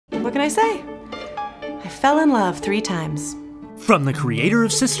What can I say? I fell in love 3 times. From the creator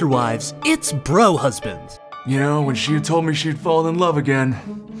of Sister Wives, it's Bro Husbands. You know, when she told me she'd fallen in love again,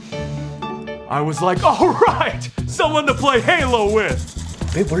 I was like, all right, someone to play Halo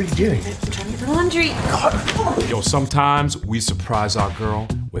with. Babe, what are you doing? I'm trying to get the laundry. Yo, sometimes we surprise our girl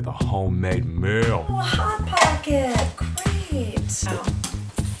with a homemade meal. Oh, a Hot Pocket. Great.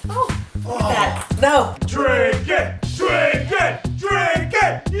 Oh, look at that. No. Drink it, drink it, drink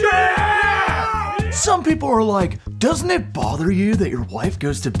it, yeah! Some people are like, doesn't it bother you that your wife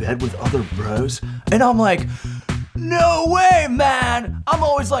goes to bed with other bros? And I'm like, no way, man. I'm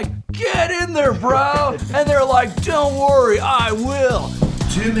always like, get in there, bro. And they're like, don't worry, I will.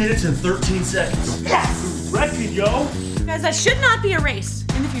 2 minutes and 13 seconds. Yes! Reckon, yo. Guys, that should not be a race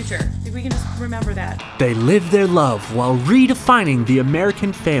in the future. I think we can just remember that. They live their love while redefining the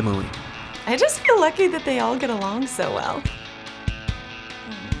American family. I just feel lucky that they all get along so well.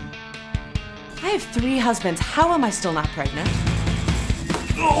 I have 3 husbands. How am I still not pregnant?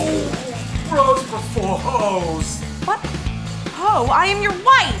 Oh, bros before hoes. What? Oh, I am your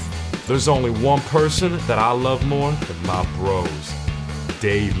wife! There's only one person that I love more than my bros.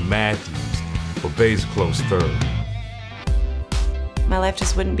 Dave Matthews, but Bay's close third. My life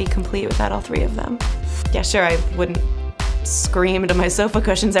just wouldn't be complete without all 3 of them. Yeah, sure, I wouldn't scream into my sofa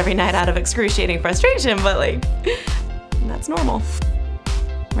cushions every night out of excruciating frustration, but like, that's normal,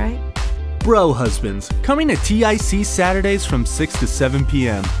 right? Bro Husbands, coming to TIC Saturdays from 6 to 7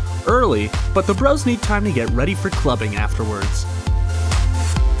 p.m. Early, but the bros need time to get ready for clubbing afterwards.